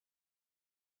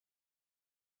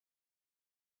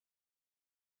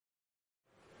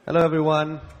Hello,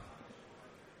 everyone,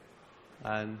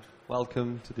 and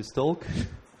welcome to this talk.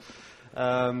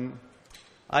 I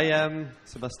am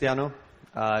Sebastiano.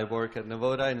 I work at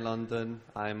Novoda in London.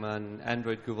 I'm an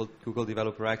Android Google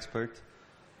developer expert.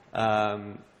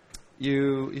 If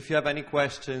you have any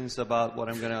questions about what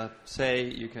I'm going to say,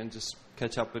 you can just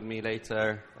catch up with me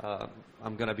later.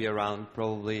 I'm going to be around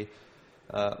probably,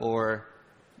 or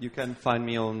you can find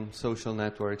me on social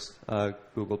networks,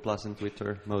 Google Plus and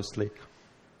Twitter mostly.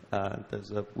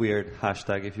 There's a weird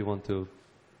hashtag if you want to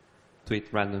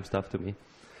tweet random stuff to me.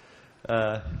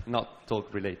 Not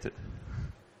talk related.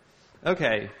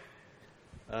 Okay.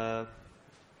 Just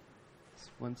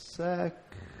one sec.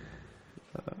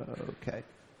 Okay.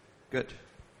 Good.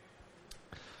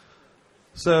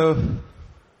 So,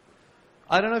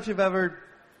 I don't know if you've ever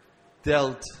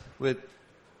dealt with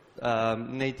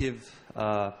native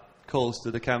calls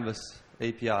to the Canvas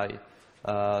API.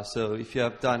 So if you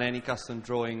have done any custom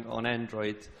drawing on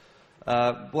Android,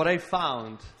 what I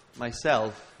found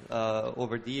myself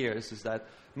over the years is that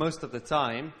most of the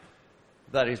time,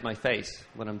 that is my face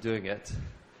when I'm doing it.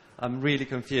 I'm really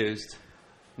confused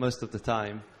most of the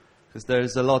time because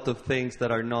there's a lot of things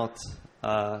that are not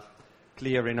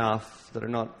clear enough, that are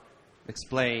not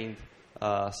explained,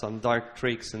 some dark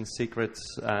tricks and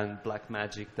secrets and black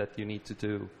magic that you need to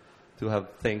do to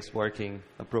have things working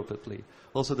appropriately.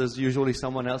 Also, there's usually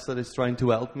someone else that is trying to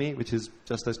help me, which is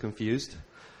just as confused.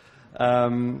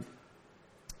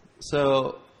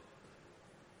 So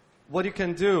what you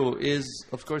can do is,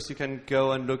 of course, you can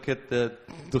go and look at the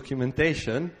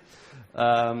documentation,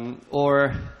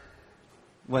 or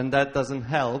when that doesn't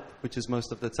help, which is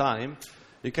most of the time,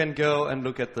 you can go and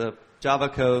look at the Java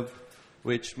code,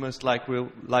 which most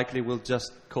likely will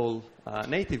just call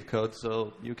native code,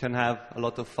 so you can have a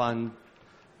lot of fun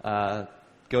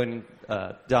going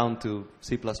down to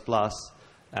C++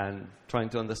 and trying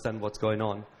to understand what's going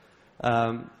on.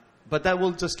 But that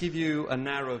will just give you a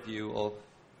narrow view of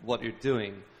what you're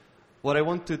doing. What I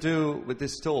want to do with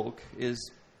this talk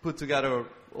is put together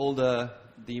all the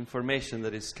information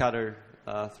that is scattered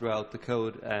throughout the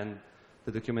code and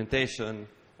the documentation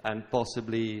and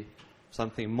possibly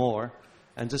something more,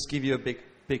 and just give you a big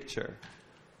picture.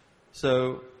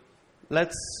 So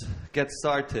let's get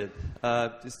started.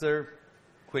 Is there a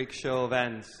quick show of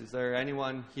hands? Is there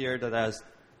anyone here that has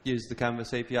used the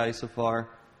Canvas API so far?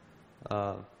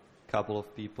 A couple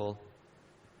of people.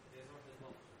 Yes or has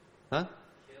not. Huh?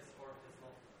 Yes or has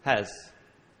not. Has.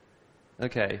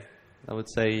 Okay. I would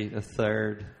say a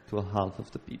third to a half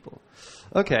of the people.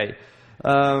 Okay.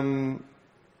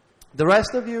 The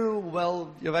rest of you,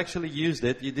 well, you've actually used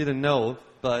it. You didn't know,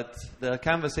 but the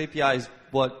Canvas API is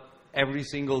what every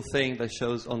single thing that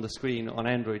shows on the screen on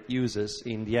Android uses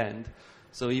in the end.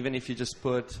 So even if you just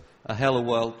put a hello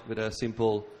world with a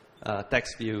simple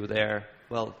text view there,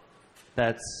 well,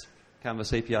 that's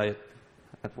Canvas API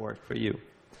at work for you.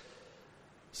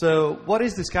 So what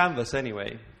is this Canvas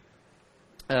anyway?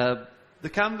 The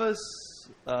Canvas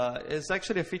is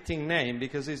actually a fitting name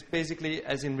because it's basically,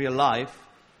 as in real life,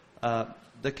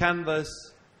 the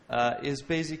canvas is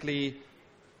basically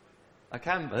a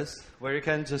canvas where you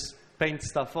can just paint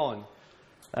stuff on.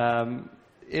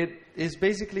 It is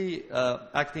basically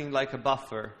acting like a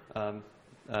buffer,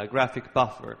 a graphic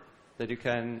buffer that you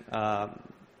can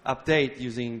update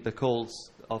using the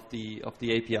calls of the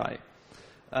API.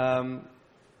 And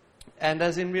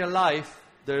as in real life,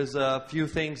 there's a few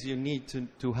things you need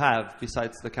to have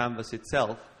besides the canvas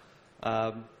itself.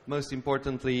 Most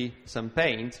importantly, some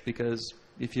paint, because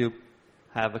if you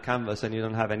have a canvas and you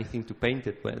don't have anything to paint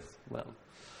it with, well,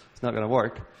 it's not going to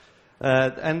work.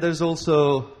 And there's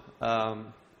also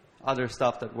other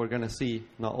stuff that we're going to see,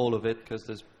 not all of it, because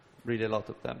there's really a lot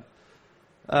of them.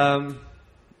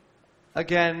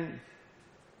 Again,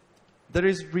 there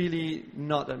is really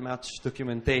not that much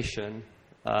documentation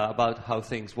about how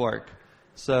things work.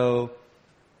 So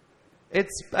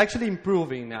it's actually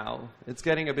improving now. It's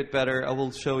getting a bit better. I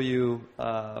will show you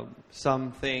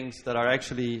some things that are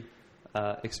actually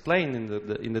explained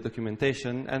in the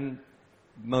documentation, and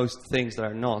most things that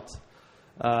are not.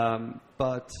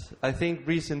 But I think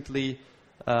recently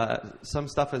some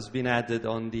stuff has been added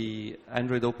on the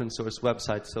Android open source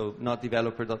website, so not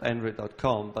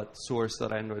developer.android.com, but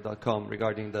source.android.com,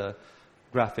 regarding the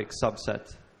graphic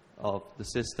subset of the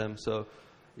system. So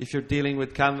if you're dealing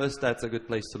with Canvas, that's a good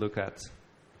place to look at.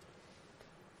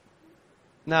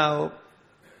 Now,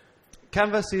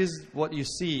 Canvas is what you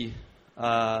see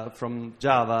from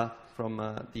Java, from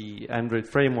the Android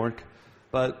framework,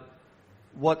 but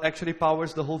what actually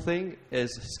powers the whole thing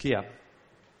is Skia.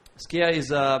 Skia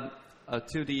is a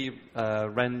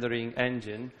 2D rendering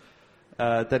engine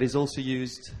that is also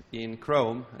used in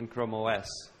Chrome and Chrome OS.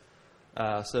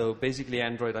 So basically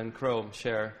Android and Chrome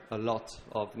share a lot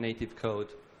of native code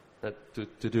that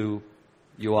to do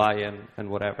UI and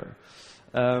whatever.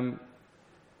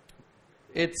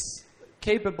 It's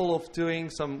capable of doing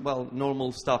some, well,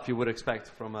 normal stuff you would expect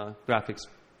from a graphics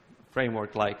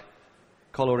framework, like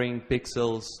coloring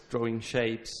pixels, drawing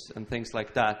shapes, and things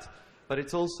like that. But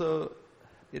it also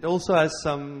has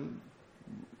some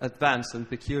advanced and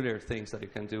peculiar things that you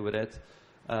can do with it.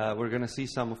 We're going to see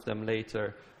some of them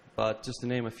later. But just to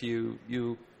name a few,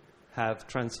 you have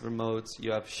transfer modes,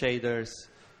 you have shaders.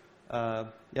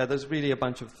 Yeah, there's really a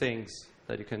bunch of things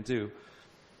that you can do.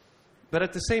 But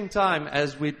at the same time,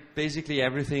 as with basically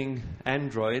everything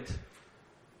Android,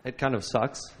 it kind of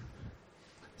sucks.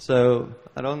 So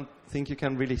I don't think you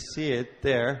can really see it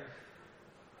there.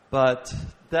 But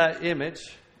that image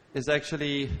is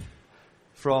actually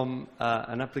from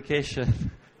an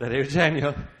application that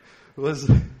Eugenio was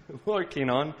working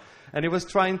on. And he was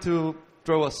trying to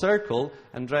draw a circle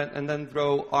and then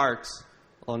draw arcs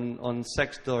on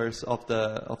sectors of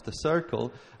the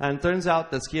circle. And turns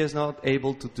out that Skia is not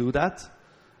able to do that.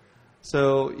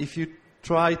 So if you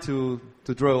try to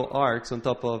draw arcs on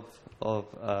top of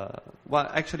well,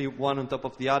 actually one on top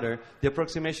of the other, the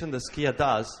approximation that Skia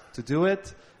does to do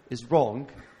it is wrong.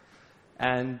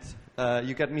 And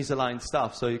you get misaligned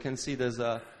stuff. So you can see there's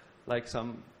like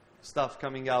some stuff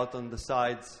coming out on the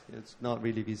sides. It's not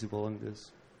really visible on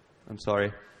this. I'm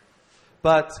sorry.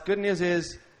 But good news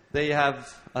is they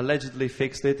have allegedly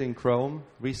fixed it in Chrome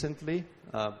recently,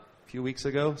 a few weeks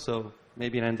ago. So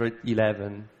maybe in Android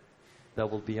 11 that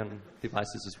will be on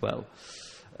devices as well.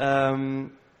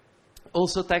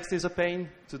 Also, text is a pain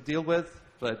to deal with,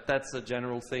 but that's a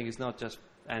general thing. It's not just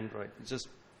Android. It's just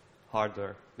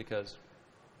hardware because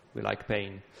we like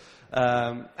pain.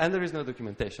 And there is no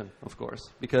documentation, of course,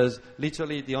 because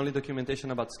literally the only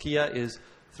documentation about Skia is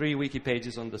 3 wiki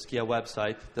pages on the Skia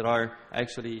website that are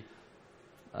actually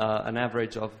an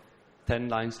average of 10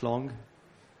 lines long.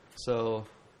 So,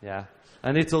 yeah.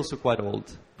 And it's also quite old,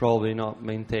 probably not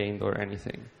maintained or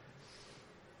anything.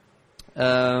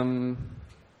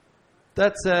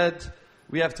 That said,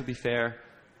 we have to be fair.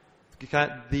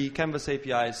 The Canvas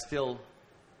API is still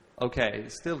okay.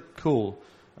 It's still cool.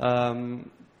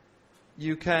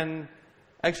 You can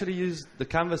actually use the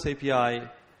Canvas API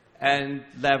and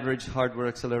leverage hardware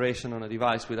acceleration on a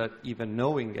device without even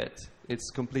knowing it. It's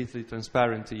completely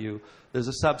transparent to you. There's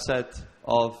a subset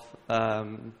of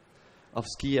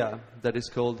Skia that is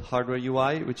called Hardware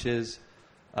UI, which is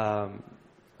a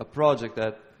project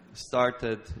that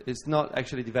started. It's not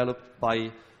actually developed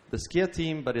by the Skia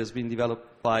team, but has been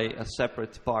developed by a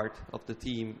separate part of the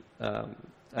team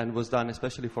and was done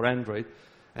especially for Android.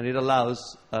 And it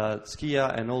allows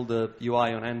Skia and all the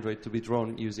UI on Android to be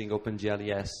drawn using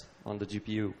OpenGLES on the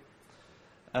GPU.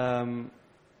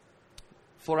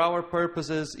 For our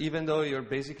purposes, even though you're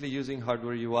basically using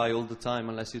hardware UI all the time,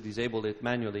 unless you disable it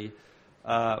manually,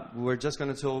 we're just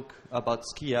going to talk about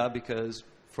Skia because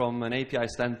from an API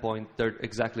standpoint, they're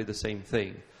exactly the same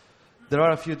thing. There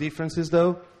are a few differences,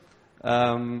 though,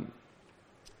 and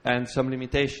some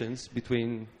limitations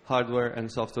between hardware and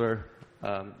software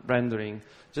rendering.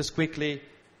 Just quickly,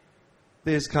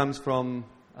 this comes from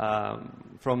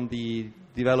the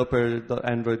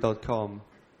developer.android.com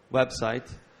website.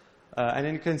 And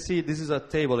then you can see this is a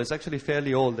table. It's actually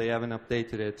fairly old. They haven't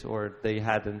updated it, or they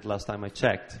hadn't last time I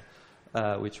checked,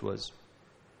 which was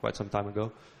quite some time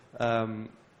ago.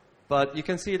 But you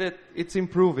can see that it's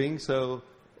improving. So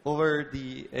over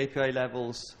the API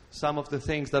levels, some of the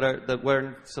things that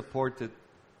weren't supported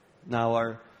now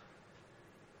are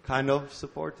kind of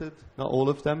supported, not all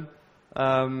of them.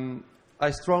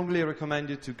 I strongly recommend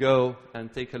you to go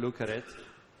and take a look at it.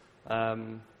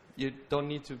 You don't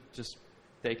need to just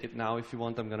take it now. If you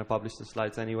want, I'm going to publish the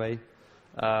slides anyway.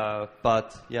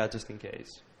 But yeah, just in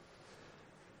case.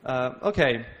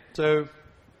 Okay, so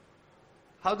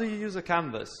how do you use a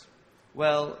canvas?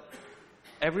 Well,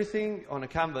 everything on a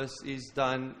canvas is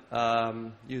done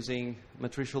using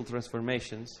matricial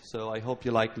transformations. So I hope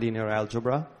you like linear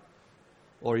algebra,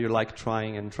 or you like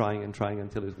trying and trying and trying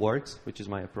until it works, which is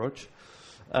my approach.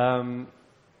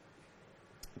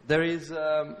 There is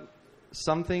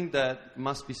something that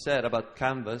must be said about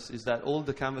Canvas is that all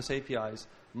the Canvas APIs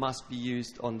must be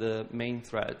used on the main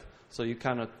thread. So you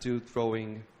cannot do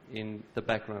drawing in the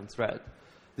background thread.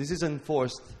 This is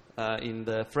enforced in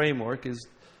the framework. Is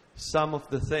some of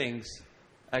the things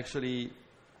actually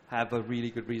have a really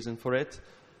good reason for it.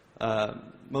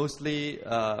 Mostly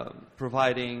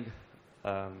providing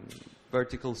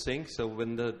vertical sync. So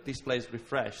when the display is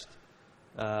refreshed,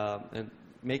 and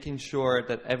making sure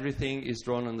that everything is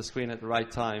drawn on the screen at the right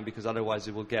time, because otherwise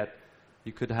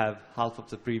you could have half of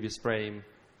the previous frame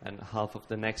and half of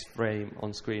the next frame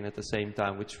on screen at the same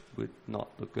time, which would not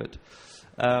look good.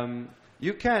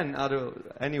 You can,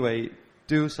 anyway,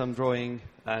 do some drawing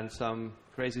and some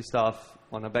crazy stuff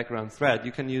on a background thread.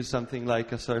 You can use something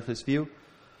like a surface view,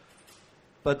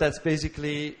 but that's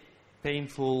basically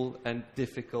painful and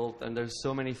difficult, and there's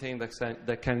so many things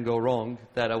that can go wrong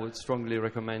that I would strongly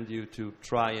recommend you to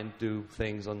try and do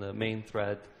things on the main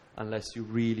thread unless you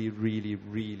really, really,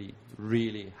 really,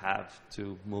 really have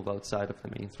to move outside of the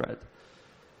main thread.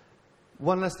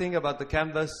 One last thing about the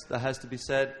canvas that has to be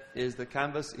said is the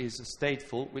canvas is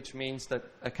stateful, which means that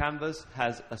a canvas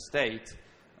has a state.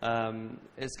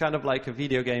 It's kind of like a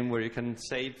video game where you can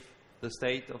save the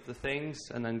state of the things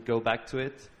and then go back to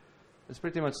it. It's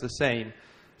pretty much the same.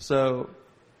 So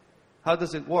how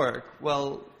does it work?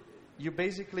 Well, you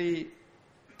basically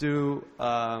do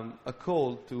a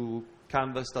call to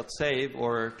canvas.save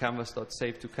or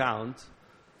canvas.save-to-count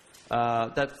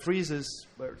that freezes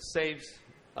or saves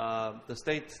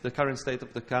the current state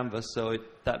of the canvas. So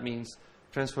that means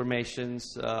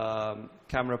transformations,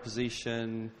 camera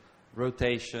position,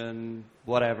 rotation,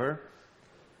 whatever.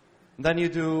 Then you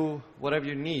do whatever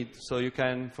you need. So you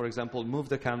can, for example, move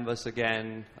the canvas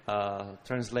again,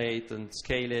 translate and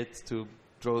scale it to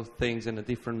draw things in a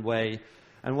different way.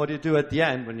 And what you do at the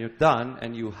end when you're done,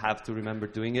 and you have to remember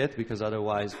doing it because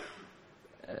otherwise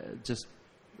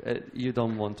you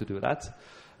don't want to do that.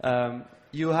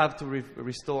 You have to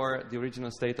restore the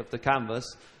original state of the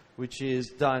canvas, which is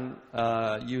done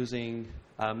using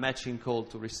a matching call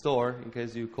to restore in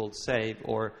case you called save,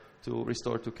 or to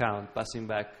restore to count, passing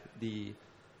back the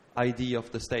ID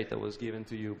of the state that was given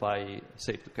to you by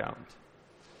save to count.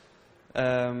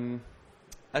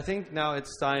 I think now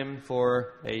it's time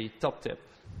for a top tip.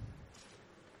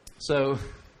 So,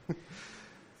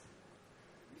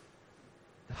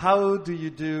 how do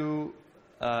you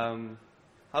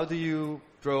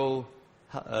draw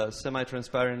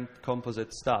semi-transparent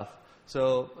composite stuff?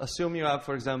 So, assume you have,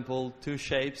 for example, two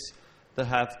shapes that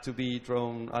have to be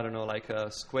drawn, I don't know, like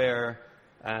a square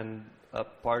and a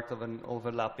part of an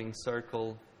overlapping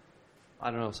circle,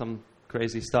 I don't know, some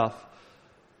crazy stuff.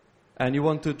 And you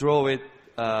want to draw it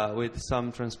with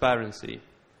some transparency.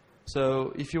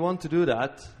 So if you want to do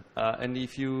that, and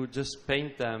if you just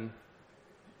paint them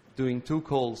doing two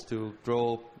calls to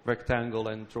draw rectangle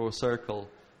and draw circle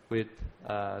with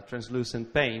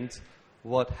translucent paint,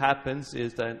 what happens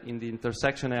is that in the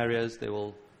intersection areas, they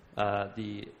will,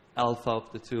 the alpha of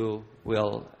the two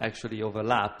will actually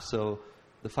overlap. So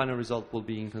the final result will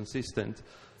be inconsistent.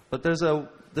 But there's a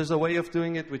way of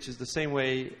doing it which is the same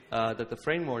way that the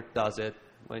framework does it.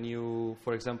 When you,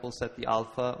 for example, set the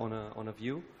alpha on a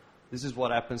view, this is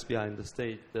what happens behind the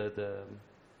state,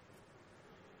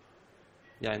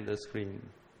 behind the screen.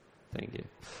 Thank you.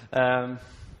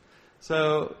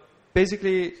 So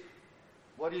basically,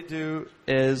 what you do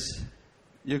is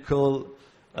you call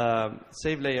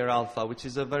save layer alpha, which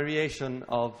is a variation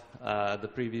of the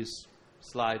previous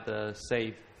slide, the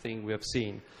save thing we have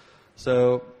seen.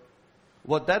 So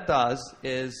what that does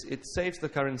is it saves the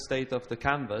current state of the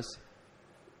canvas,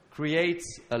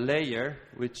 creates a layer,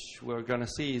 which we're going to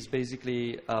see is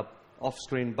basically an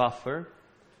off-screen buffer,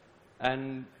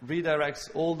 and redirects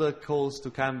all the calls to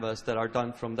canvas that are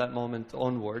done from that moment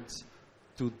onwards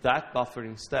to that buffer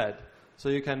instead. So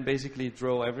you can basically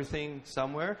draw everything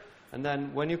somewhere, and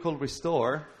then when you call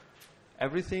restore,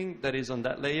 everything that is on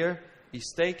that layer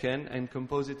is taken and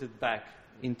composited back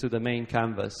into the main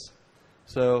canvas.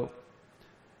 So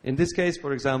in this case,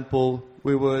 for example,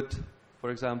 we would,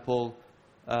 we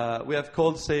have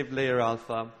called save layer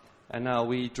alpha, and now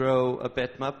we draw a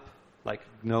bitmap like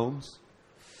gnomes.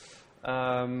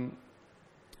 Yes,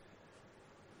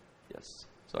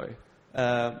 sorry.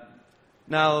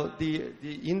 Now,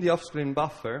 in the off-screen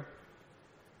buffer,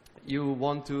 you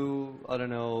want to, I don't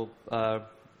know,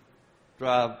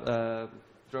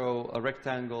 draw a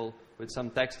rectangle with some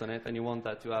text on it, and you want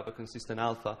that to have a consistent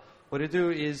alpha. What you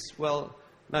do is, well,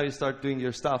 now you start doing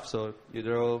your stuff. So you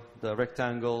draw the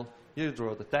rectangle, you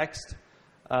draw the text.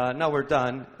 Now we're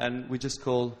done, and we just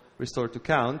call restore to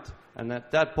count. And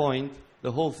at that point,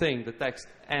 the whole thing, the text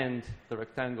and the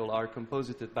rectangle, are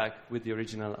composited back with the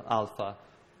original alpha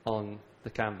on the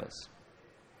canvas,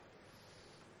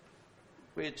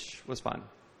 which was fun.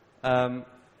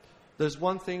 There's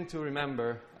one thing to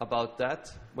remember about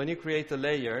that. When you create a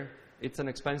layer, it's an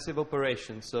expensive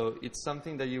operation, so it's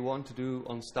something that you want to do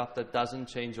on stuff that doesn't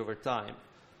change over time.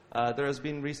 There has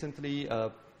been recently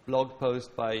a blog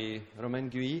post by Romain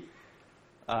Gui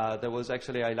that was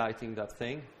actually highlighting that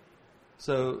thing.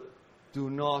 So do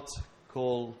not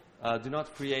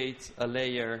create a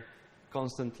layer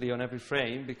constantly on every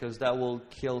frame, because that will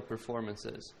kill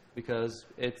performances, because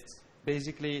it's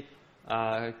basically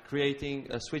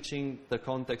switching the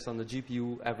context on the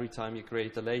GPU every time you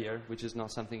create a layer, which is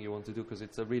not something you want to do because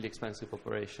it's a really expensive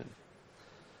operation.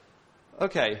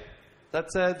 Okay, that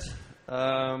said,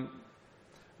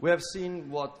 we have seen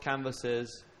what Canvas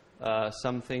is,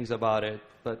 some things about it,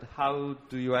 but how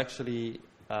do you actually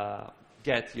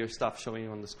get your stuff showing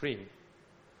on the screen?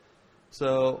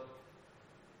 So,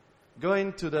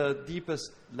 going to the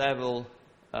deepest level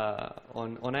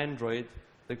on Android,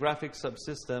 the graphics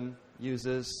subsystem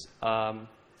uses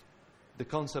the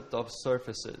concept of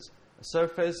surfaces. A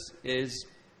surface is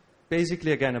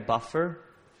basically, again, a buffer,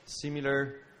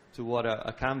 similar to what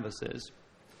a canvas is,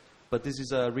 but this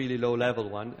is a really low-level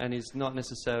one, and it's not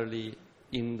necessarily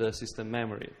in the system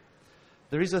memory.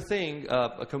 There is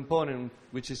a component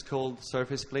which is called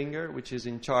Surface Flinger, which is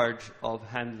in charge of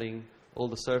handling all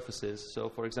the surfaces. So,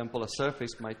 for example, a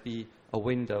surface might be a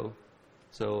window,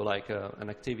 so like an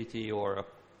activity or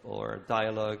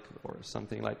dialogue or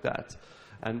something like that.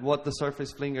 And what the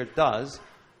Surface Flinger does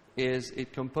is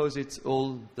it composites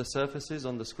all the surfaces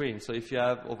on the screen. So if you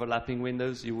have overlapping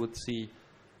windows, you would see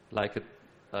like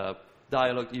a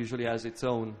dialogue usually has its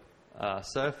own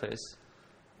surface,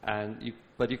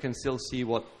 but you can still see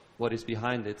what is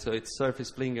behind it. So it's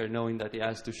Surface Flinger knowing that it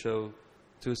has to show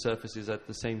two surfaces at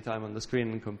the same time on the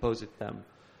screen and composite them.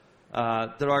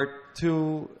 There are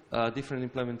two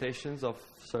different implementations of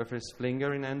Surface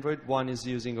Flinger in Android. One is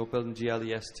using OpenGL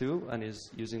ES2 and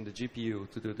is using the GPU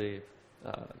to do the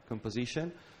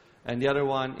composition. And the other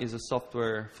one is a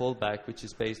software fallback, which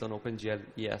is based on OpenGL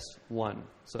ES1.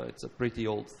 So it's a pretty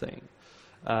old thing.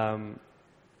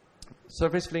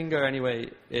 Surface Flinger,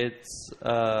 anyway, it's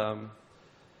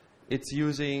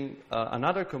using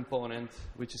another component,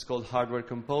 which is called Hardware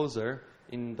Composer,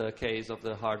 in the case of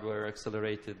the hardware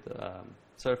accelerated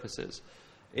surfaces.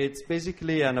 It's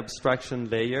basically an abstraction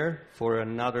layer for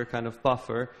another kind of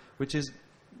buffer, which is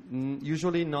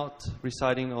usually not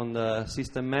residing on the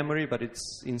system memory, but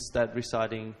it's instead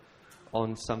residing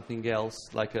on something else,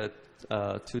 like a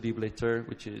 2D blitter,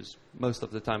 which is most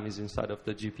of the time is inside of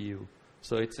the GPU.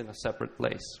 So it's in a separate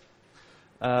place.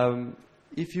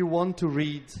 If you want to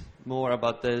read more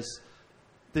about this,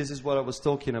 this is what I was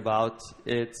talking about.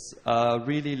 It's a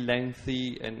really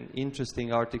lengthy and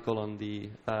interesting article on the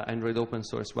Android open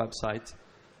source website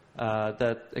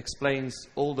that explains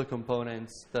all the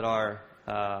components that are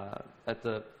at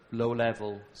the low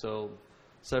level. So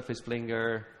Surface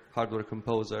Flinger, Hardware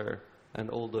Composer, and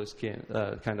all those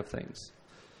kind of things.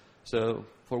 So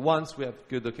for once, we have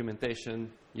good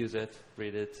documentation. Use it,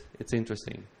 read it. It's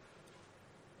interesting.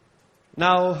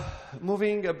 Now,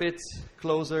 moving a bit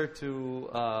closer to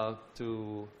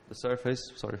the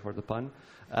surface, sorry for the pun,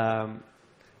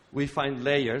 we find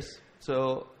layers.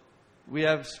 So we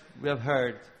have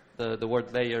heard the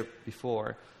word layer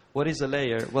before. What is a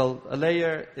layer? Well, a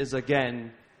layer is,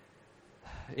 again,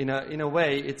 in a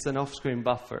way, it's an off-screen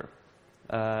buffer.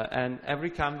 And every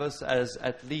canvas has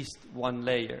at least one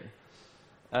layer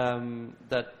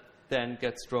that then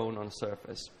gets drawn on a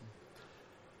surface.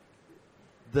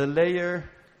 The layer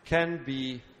can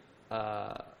be,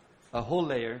 a whole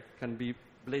layer can be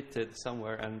blitted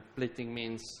somewhere, and blitting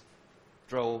means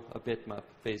draw a bitmap,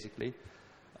 basically.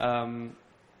 And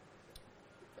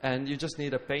you just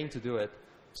need a pane to do it.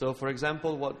 So, for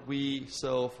example, what we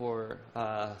saw for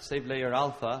Save Layer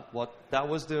Alpha, what that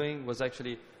was doing was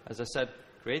actually, as I said,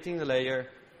 creating the layer,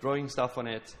 drawing stuff on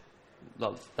it.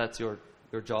 Well, that's your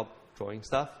job, drawing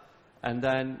stuff. And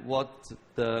then what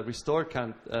the restore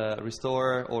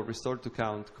or restore to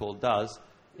count call does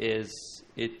is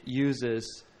it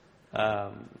uses,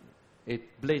 it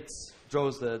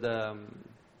draws the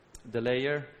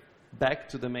layer back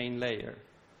to the main layer.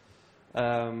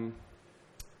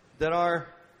 There are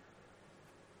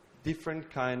different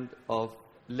kind of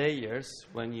layers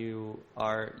when you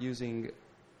are using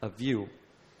a view.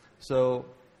 So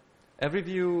every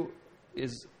view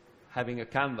is having a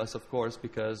canvas, of course,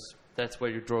 because that's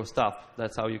where you draw stuff.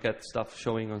 That's how you get stuff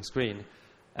showing on screen.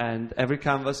 And every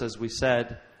canvas, as we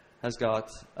said, has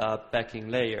got a backing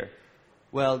layer.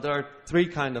 Well, there are three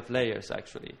kind of layers,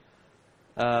 actually.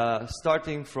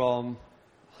 Starting from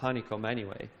Honeycomb,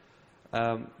 anyway.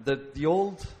 The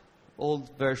old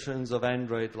versions of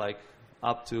Android, like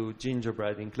up to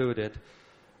Gingerbread included,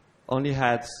 only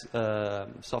had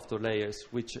software layers,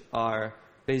 which are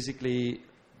basically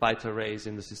byte arrays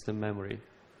in the system memory.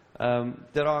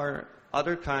 There are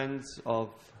other kinds of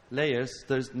layers.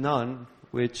 There's none,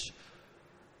 which,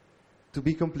 to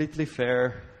be completely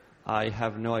fair, I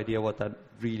have no idea what that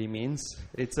really means.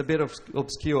 It's a bit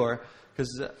obscure,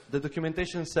 because the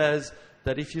documentation says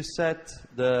that if you set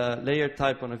the layer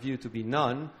type on a view to be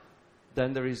none,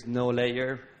 then there is no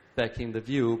layer back in the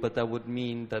view, but that would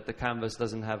mean that the canvas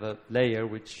doesn't have a layer,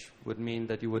 which would mean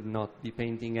that you would not be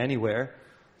painting anywhere.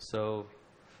 So,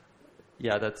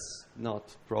 yeah, that's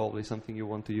not probably something you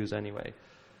want to use anyway.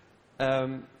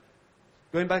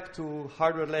 Going back to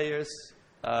hardware layers,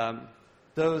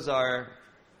 those are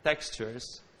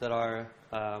textures that are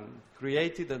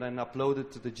created and then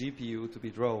uploaded to the GPU to be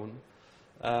drawn.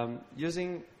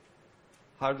 Using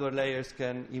hardware layers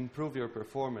can improve your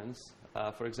performance,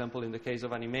 for example, in the case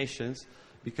of animations,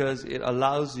 because it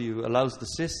allows the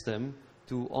system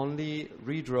to only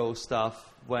redraw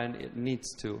stuff when it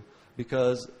needs to.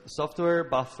 Because software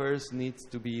buffers need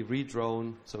to be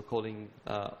redrawn, so calling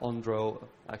draw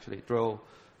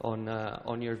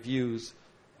on your views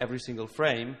every single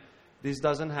frame. This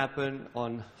doesn't happen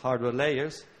on hardware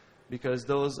layers because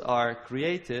those are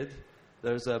created.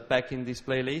 There's a backend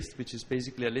display list, which is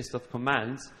basically a list of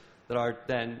commands that are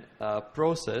then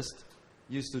processed,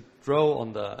 used to draw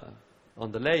on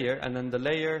the layer, and then the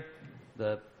layer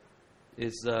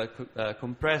is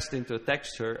compressed into a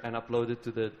texture and uploaded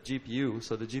to the GPU,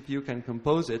 so the GPU can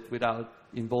compose it without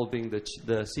involving the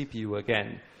CPU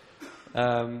again.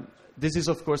 This is,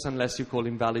 of course, unless you call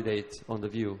invalidate on the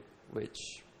view,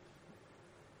 which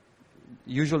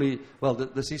usually, well,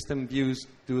 the system views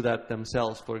do that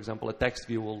themselves. For example, a text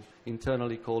view will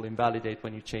internally call invalidate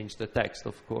when you change the text,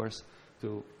 of course,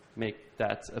 to make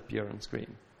that appear on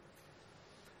screen.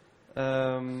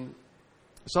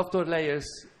 Software layers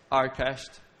are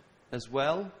cached as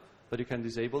well, but you can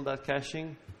disable that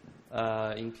caching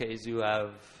in case you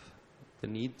have the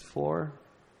need for,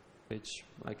 which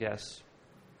I guess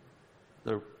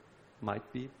there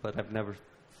might be, but I've never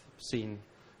seen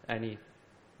any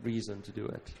reason to do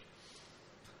it.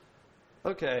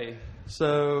 Okay,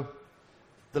 so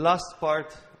the last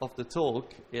part of the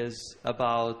talk is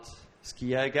about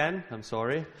Skia again, I'm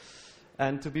sorry,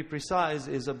 and to be precise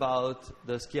is about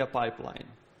the Skia pipeline.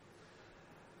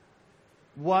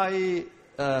 Why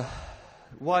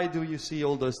do you see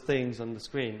all those things on the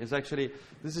screen? It's actually,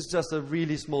 this is just a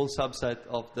really small subset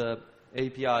of the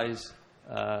APIs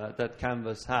that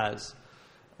Canvas has.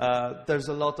 There's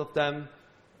a lot of them,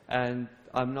 and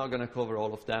I'm not going to cover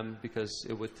all of them because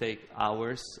it would take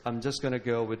hours. I'm just going to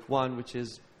go with one, which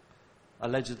is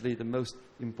allegedly the most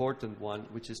important one,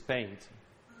 which is Paint.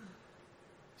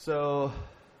 So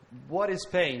what is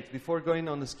Paint? Before going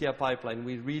on the Skia pipeline,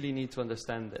 we really need to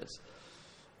understand this.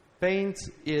 Paint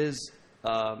is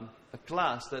a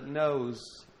class that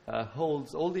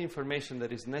holds all the information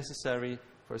that is necessary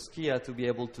for Skia to be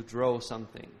able to draw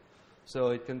something. So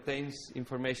it contains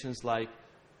information like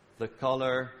the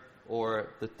color or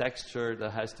the texture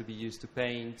that has to be used to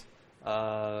paint,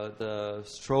 the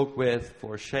stroke width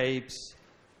for shapes,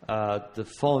 the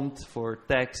font for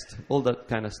text, all that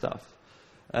kind of stuff.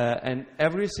 And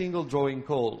every single drawing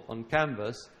call on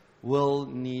Canvas will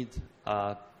need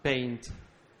a Paint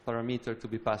parameter to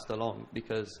be passed along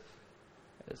because,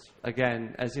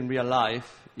 again, as in real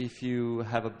life, if you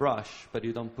have a brush but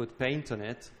you don't put paint on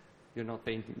it, you're not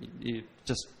painting, you're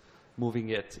just moving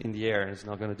it in the air and it's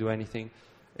not going to do anything.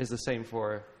 It's the same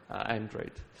for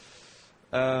Android.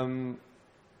 There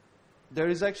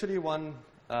is actually only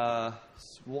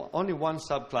one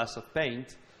subclass of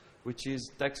Paint, which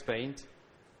is Text Paint.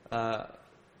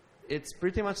 It's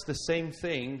pretty much the same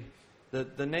thing.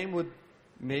 The name would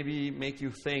maybe make you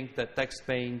think that Text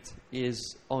Paint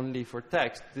is only for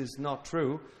text. This is not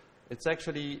true. It's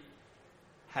actually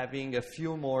having a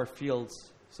few more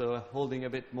fields, so holding a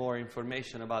bit more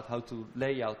information about how to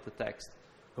lay out the text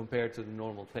compared to the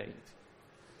normal Paint.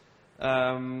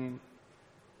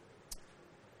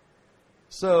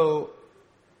 So,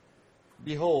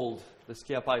 behold the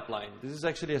Skia pipeline. This is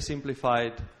actually a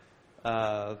simplified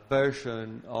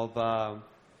version of a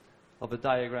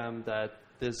diagram that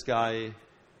this guy,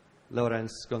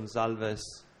 Lawrence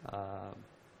Gonzalez,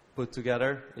 put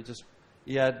together.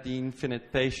 He had the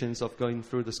infinite patience of going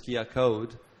through the Skia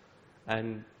code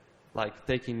and like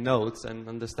taking notes and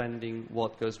understanding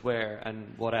what goes where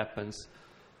and what happens.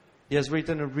 He has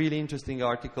written a really interesting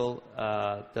article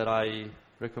that I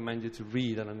recommend you to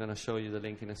read, and I'm going to show you the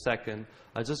link in a second.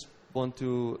 I just want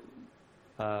to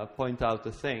point out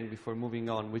a thing before moving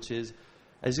on, which is,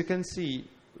 as you can see,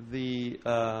 the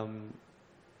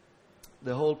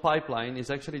whole pipeline is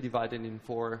actually divided in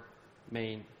 4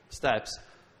 main steps.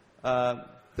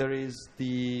 There is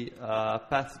the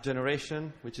path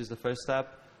generation, which is the first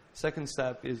step. Second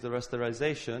step is the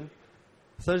rasterization.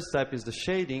 Third step is the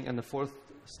shading, and the fourth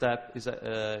step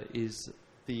is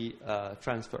the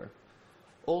transfer.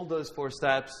 All those 4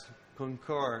 steps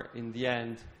concur in the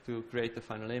end to create the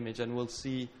final image, and we'll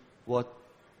see what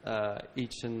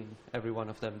each and every one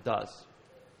of them does.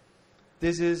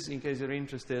 This is, in case you're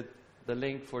interested, the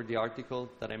link for the article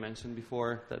that I mentioned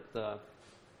before that the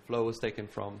flow was taken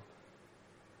from.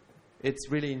 It's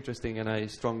really interesting, and I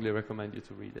strongly recommend you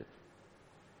to read it.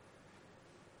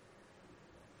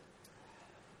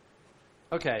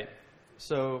 Okay,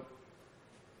 so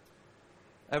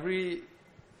every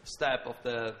step of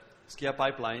the Skia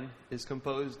pipeline is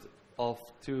composed of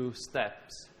 2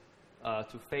 steps,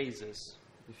 2 phases,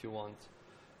 if you want.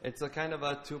 It's a kind of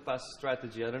a 2-pass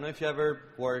strategy. I don't know if you ever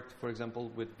worked, for example,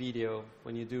 with video.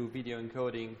 When you do video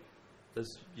encoding,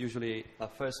 there's usually a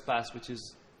first pass, which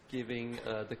is giving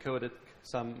the codec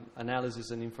some analysis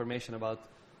and information about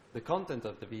the content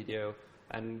of the video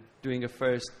and doing a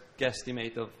first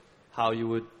guesstimate of how you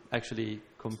would actually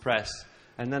compress.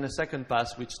 And then a second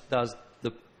pass, which does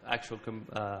the actual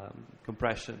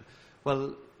compression.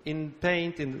 Well, in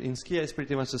Paint, in Skia, it's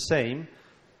pretty much the same.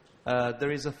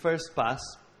 There is a first pass,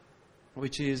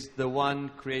 which is the one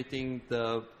creating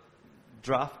the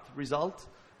draft result.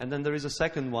 And then there is a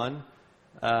second one,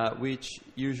 which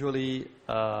usually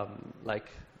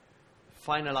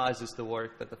finalizes the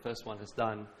work that the first one has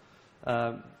done.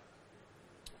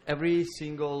 Every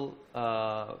single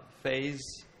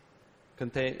phase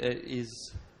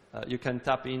you can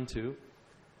tap into,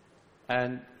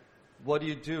 and what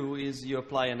you do is you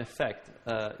apply an effect.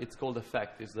 It's called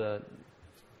effect, is the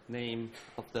name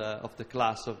of the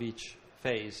class of each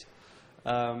phase.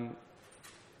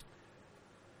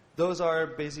 Those are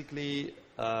basically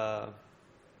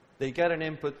they get an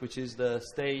input, which is the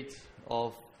state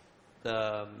of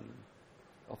the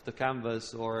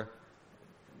canvas or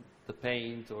the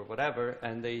paint or whatever,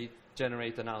 and they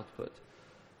generate an output.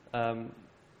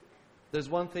 There's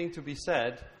one thing to be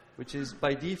said, which is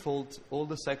by default all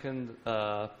the second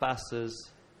passes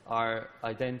are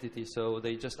identity, so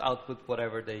they just output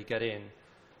whatever they get in.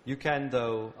 You can,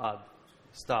 though, add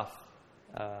stuff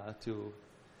to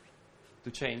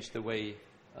change the way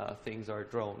things are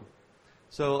drawn.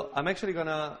 So I'm actually going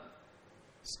to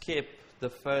skip the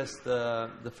first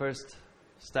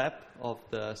step of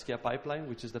the Skia pipeline,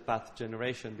 which is the path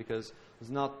generation, because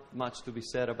there's not much to be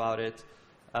said about it.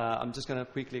 I'm just going to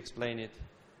quickly explain it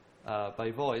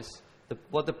by voice.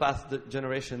 What the path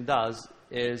generation does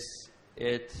is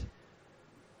it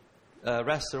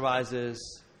rasterizes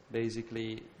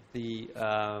basically the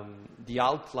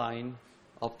outline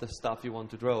of the stuff you want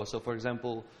to draw. So, for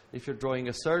example, if you're drawing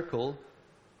a circle,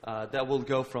 that will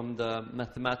go from the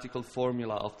mathematical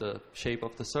formula of the shape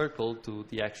of the circle to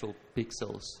the actual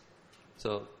pixels.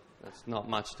 So there's not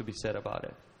much to be said about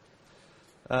it.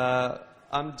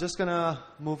 I'm just going to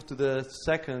move to the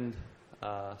second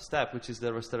step, which is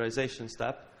the rasterization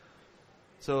step.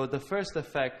 So the first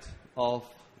effect of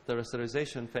the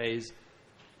rasterization phase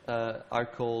are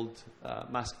called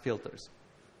mask filters.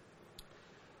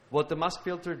 What the mask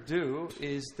filter do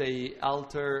is they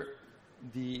alter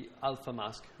the alpha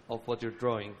mask of what you're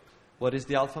drawing. What is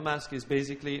the alpha mask is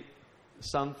basically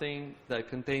something that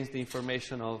contains the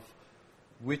information of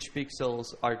which pixels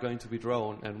are going to be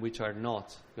drawn and which are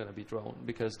not going to be drawn,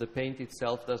 because the paint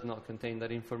itself does not contain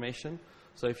that information.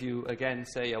 So if you, again,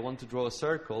 say, I want to draw a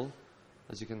circle,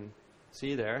 as you can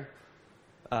see there,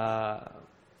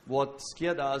 what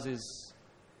Skia does is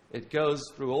it goes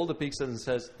through all the pixels and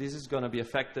says, this is going to be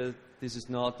affected, this is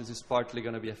not, this is partly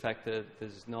going to be affected,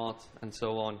 this is not, and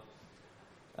so on.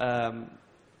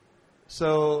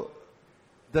 So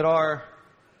there are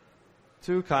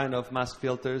 2 kind of mask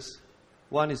filters.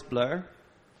 One is blur,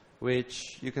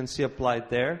 which you can see applied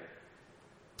there.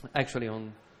 Actually,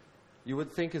 you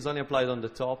would think it's only applied on the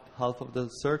top half of the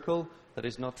circle. That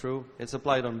is not true. It's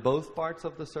applied on both parts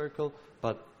of the circle,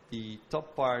 but the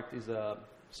top part is a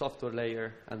software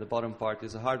layer and the bottom part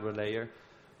is a hardware layer,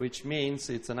 which means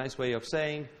it's a nice way of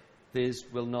saying this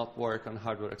will not work on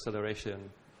hardware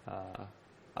accelerated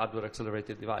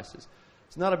devices.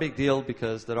 It's not a big deal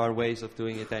because there are ways of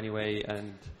doing it anyway,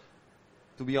 and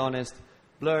to be honest,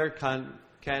 blur can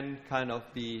kind of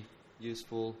be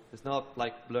useful. It's not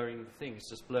like blurring things,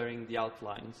 just blurring the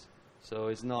outlines. So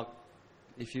it's not,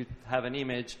 if you have an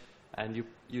image and you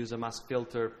use a mask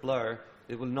filter blur,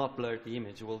 it will not blur the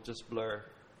image, it will just blur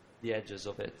the edges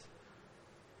of it.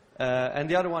 And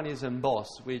the other one is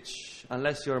emboss, which,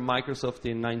 unless you're Microsoft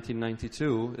in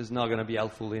 1992, is not going to be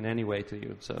helpful in any way to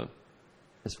you, so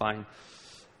it's fine.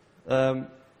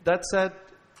 That said,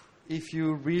 if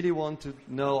you really want to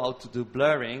know how to do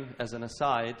blurring, as an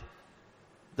aside,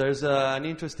 there's an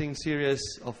interesting series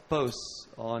of posts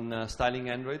on Styling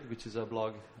Android, which is a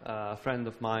blog a friend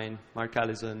of mine, Mark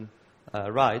Allison,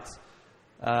 writes.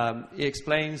 He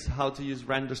explains how to use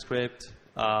RenderScript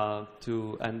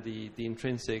and the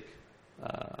intrinsics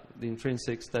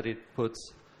that it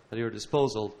puts at your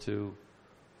disposal to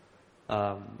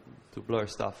blur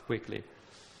stuff quickly.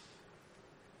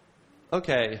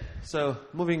 Okay, so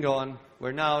moving on,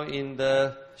 we're now in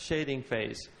the shading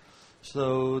phase.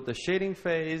 So the shading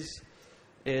phase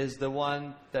is the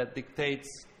one that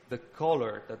dictates the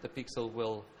color that the pixel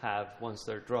will have once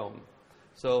they're drawn.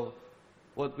 So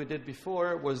what we did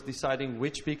before was deciding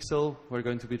which pixel were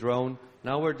going to be drawn.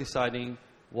 Now we're deciding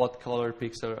what color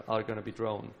pixel are going to be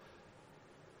drawn.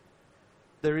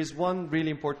 There is one really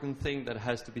important thing that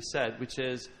has to be said, which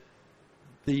is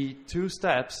the two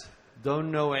steps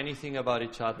don't know anything about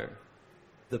each other.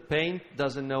 The paint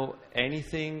doesn't know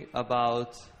anything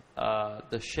about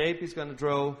the shape it's going to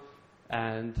draw,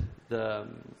 and the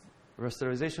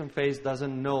rasterization phase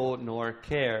doesn't know nor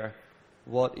care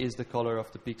what is the color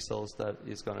of the pixels that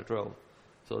it's going to draw.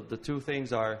 So the two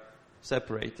things are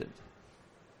separated.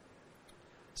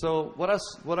 So what are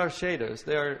shaders?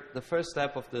 They are the first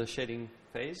step of the shading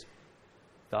phase.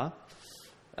 They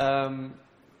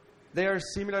are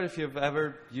similar if you've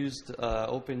ever used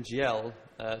OpenGL.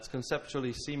 It's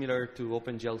conceptually similar to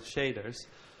OpenGL shaders.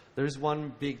 There is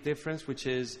one big difference, which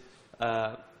is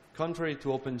contrary to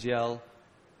OpenGL,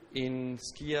 in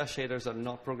Skia, shaders are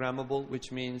not programmable,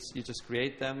 which means you just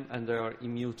create them and they are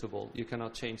immutable. You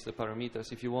cannot change the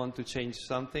parameters. If you want to change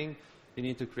something, you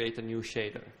need to create a new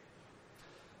shader.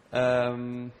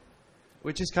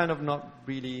 Which is kind of not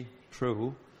really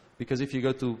true, because if you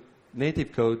go to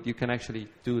native code, you can actually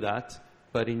do that,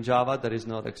 but in Java, that is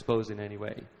not exposed in any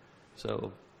way.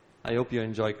 So I hope you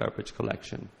enjoy garbage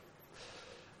collection.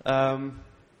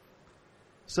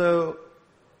 So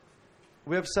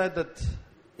we have said that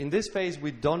in this phase, we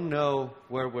don't know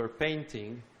where we're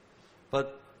painting,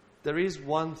 but there is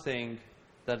one thing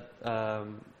that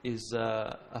is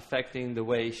affecting the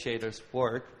way shaders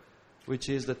work, which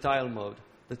is the tile mode.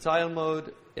 The tile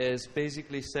mode is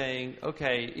basically saying,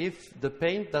 okay, if the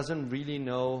paint doesn't really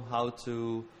know how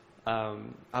to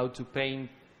paint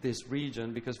this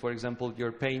region, because, for example,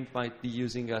 your paint might be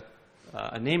using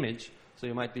an image, so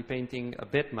you might be painting a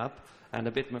bitmap, and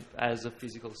a bitmap has a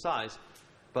physical size.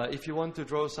 But if you want to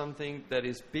draw something that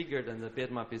is bigger than the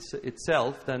bitmap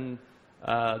itself, then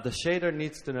the shader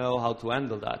needs to know how to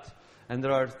handle that. And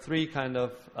there are three kind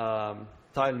of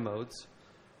tile modes: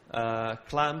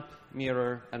 clamp,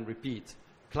 mirror, and repeat.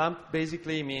 Clamp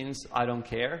basically means I don't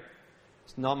care.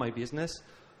 It's not my business.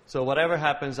 So whatever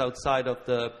happens outside of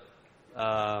the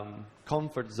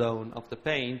comfort zone of the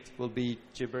paint will be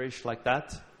gibberish like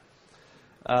that.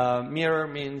 Mirror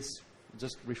means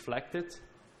just reflect it.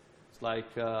 It's like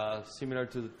similar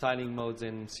to the tiling modes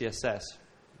in CSS,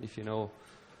 if you know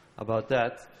about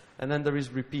that. And then there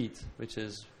is repeat, which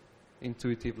is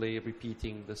intuitively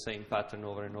repeating the same pattern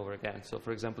over and over again. So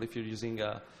for example, if you're using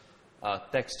a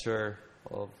texture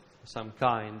of some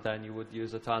kind, then you would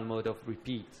use a tile mode of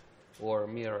repeat or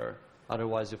mirror.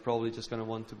 Otherwise, you're probably just going to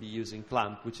want to be using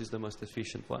clamp, which is the most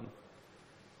efficient one.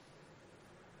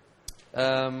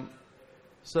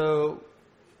 So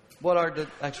what are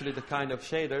actually the kind of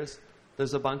shaders?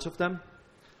 There's a bunch of them.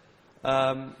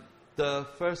 The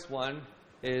first one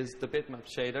is the bitmap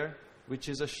shader, which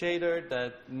is a shader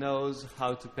that knows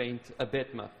how to paint a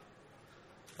bitmap,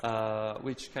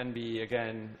 which can be,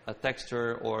 again, a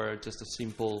texture or just a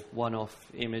simple one-off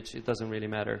image. It doesn't really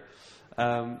matter.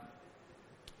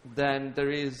 Then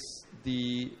there is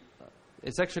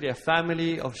it's actually a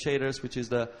family of shaders, which is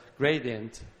the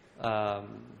gradient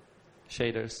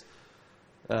shaders.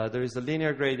 There is the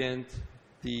linear gradient,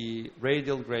 the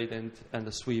radial gradient, and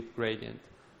the sweep gradient.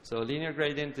 So linear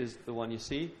gradient is the one you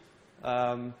see.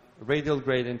 Radial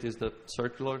gradient is the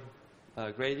circular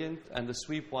gradient, and the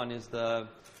sweep one is the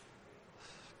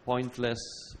pointless,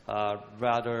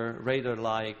 rather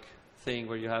radar-like thing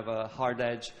where you have a hard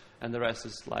edge and the rest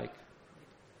is like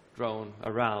drawn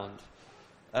around.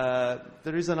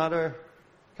 There is another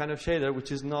kind of shader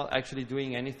which is not actually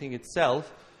doing anything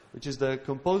itself, which is the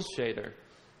compose shader.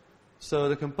 So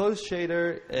the compose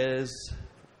shader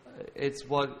it's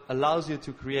what allows you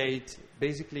to create,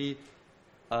 basically,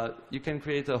 you can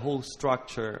create a whole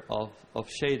structure of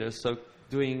shaders, so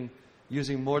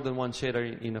using more than one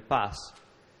shader in a pass.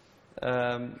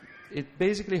 It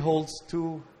basically holds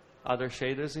two other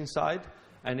shaders inside,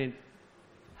 and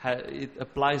it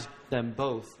applies them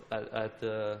both at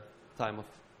the time of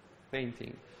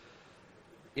painting.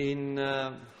 In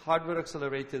hardware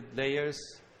accelerated layers,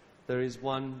 there is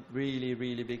one really,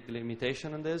 really big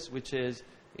limitation on this, which is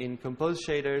in composed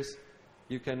shaders,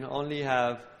 you can only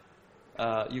have,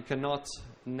 you cannot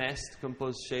nest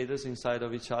composed shaders inside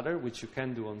of each other, which you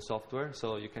can do on software.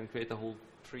 So you can create a whole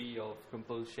tree of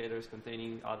composed shaders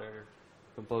containing other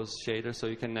composed shaders. So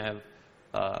you can have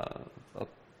a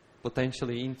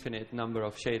potentially infinite number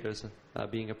of shaders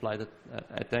being applied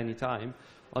at any time.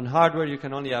 On hardware, you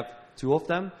can only have 2 of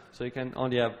them, so you can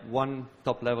only have 1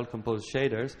 top-level composed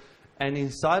shaders. And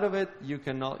inside of it, you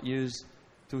cannot use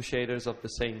 2 shaders of the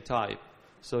same type.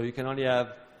 So you can only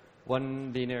have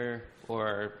 1 linear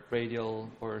or radial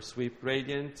or sweep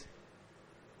gradient,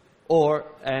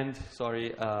 bitmap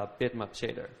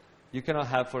shader. You cannot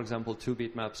have, for example, 2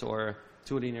 bitmaps or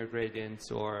 2 linear gradients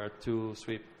or 2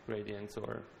 sweep gradients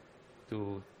or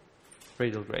 2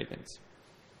 radial gradients.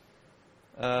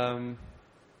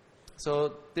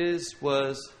 So this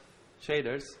was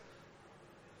shaders.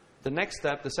 The next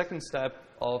step, the second step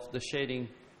of the shading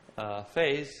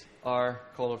phase are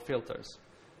color filters.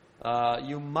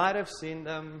 You might have seen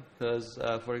them because,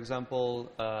 for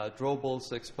example,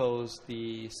 Drobles exposed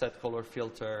the set color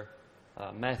filter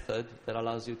method that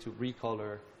allows you to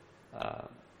recolor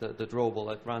the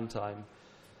Drobel at runtime.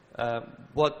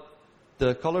 What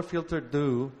the color filter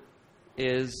do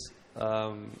is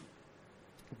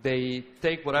they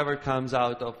take whatever comes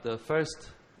out of the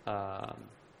first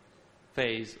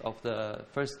phase of the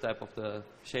first step of the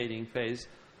shading phase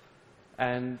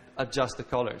and adjust the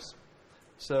colors.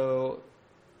 So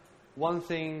one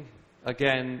thing,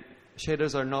 again,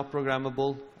 shaders are not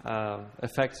programmable,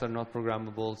 effects are not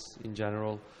programmable in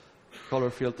general. Color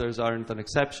filters aren't an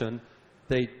exception.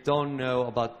 They don't know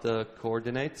about the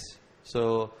coordinates,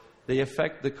 so they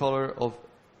affect the color of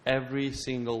every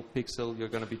single pixel you're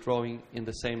going to be drawing in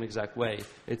the same exact way.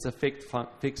 It's a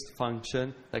fixed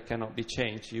function that cannot be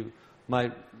changed. You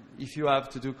might, if you have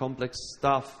to do complex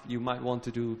stuff, you might want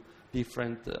to do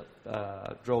different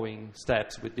drawing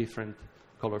steps with different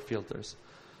color filters.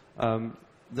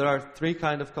 There are 3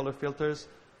 kinds of color filters.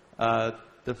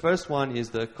 The first one is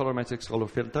the colorimetric color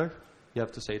filter. You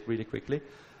have to say it really quickly.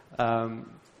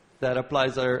 That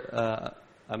applies a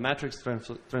matrix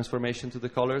transformation to the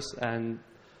colors, and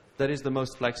that is the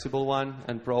most flexible one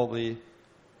and probably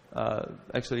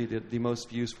actually the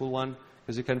most useful one,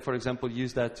 because you can, for example,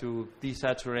 use that to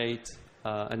desaturate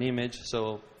an image,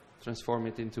 so transform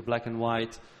it into black and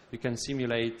white. You can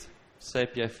simulate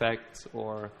sepia effects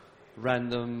or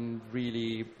random,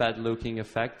 really bad-looking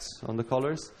effects on the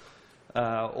colors,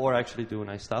 or actually do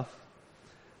nice stuff.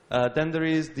 Then there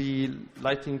is the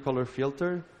lighting color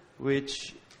filter,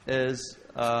 which is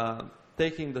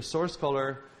taking the source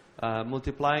color,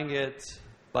 multiplying it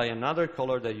by another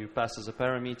color that you pass as a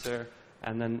parameter,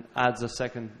 and then adds a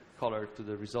second color to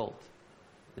the result.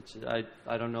 Which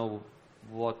I don't know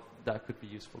what that could be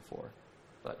useful for,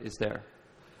 but it's there.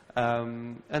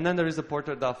 And then there is the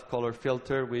Porter-Duff color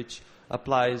filter, which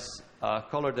applies a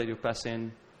color that you pass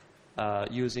in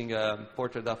using a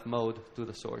Porter-Duff mode to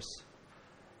the source.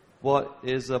 What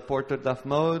is a Porter-Duff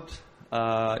mode?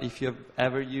 If you've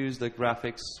ever used a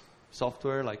graphics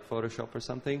software like Photoshop or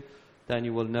something, then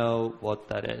you will know what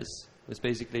that is. It's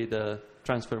basically the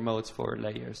transfer modes for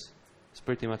layers. It's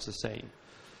pretty much the same.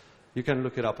 You can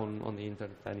look it up on the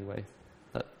internet anyway.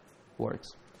 That works.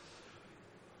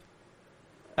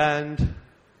 And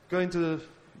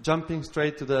jumping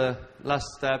straight to the last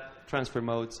step, transfer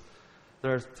modes.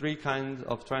 There are 3 kinds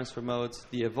of transfer modes.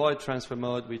 The avoid transfer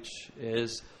mode, which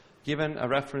is given a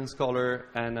reference color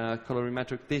and a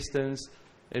colorimetric distance,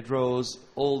 it draws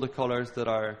all the colors that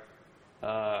are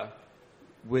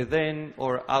within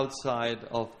or outside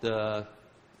of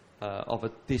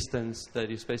a distance that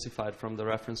you specified from the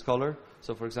reference color.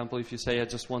 So, for example, if you say I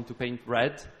just want to paint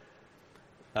red,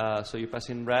 so you pass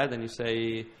in red and you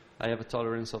say I have a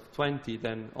tolerance of 20,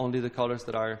 then only the colors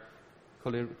that are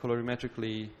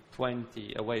colorimetrically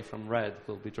 20 away from red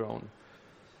will be drawn.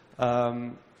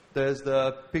 There's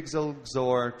the pixel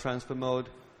XOR transfer mode,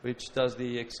 which does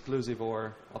the exclusive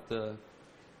OR of the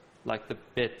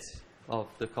bit of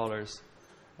the colors.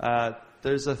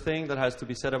 There's a thing that has to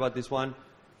be said about this one.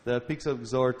 The pixel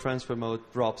XOR transfer mode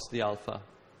drops the alpha.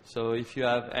 So if you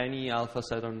have any alpha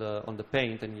set on the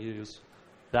paint and you use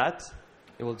that,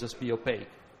 it will just be opaque,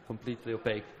 completely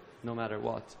opaque, no matter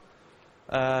what.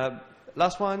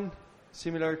 Last one,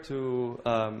 similar to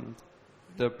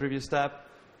the previous step,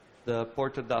 the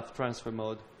Porter-Duff transfer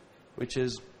mode, which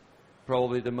is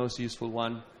probably the most useful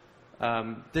one.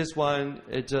 This one,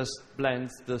 it just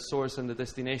blends the source and the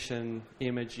destination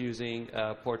image using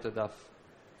Porter-Duff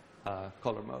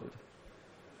color mode.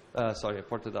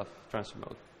 Porter-Duff transfer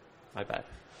mode. My bad.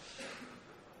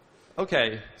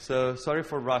 Okay, so sorry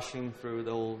for rushing through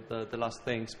the last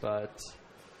things, but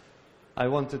I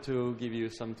wanted to give you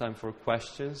some time for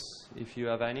questions, if you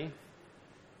have any.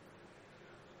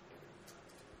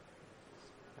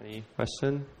 Any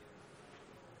question?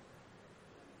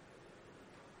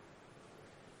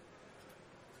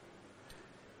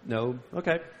 No?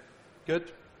 Okay,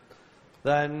 good.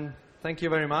 Then, thank you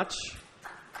very much.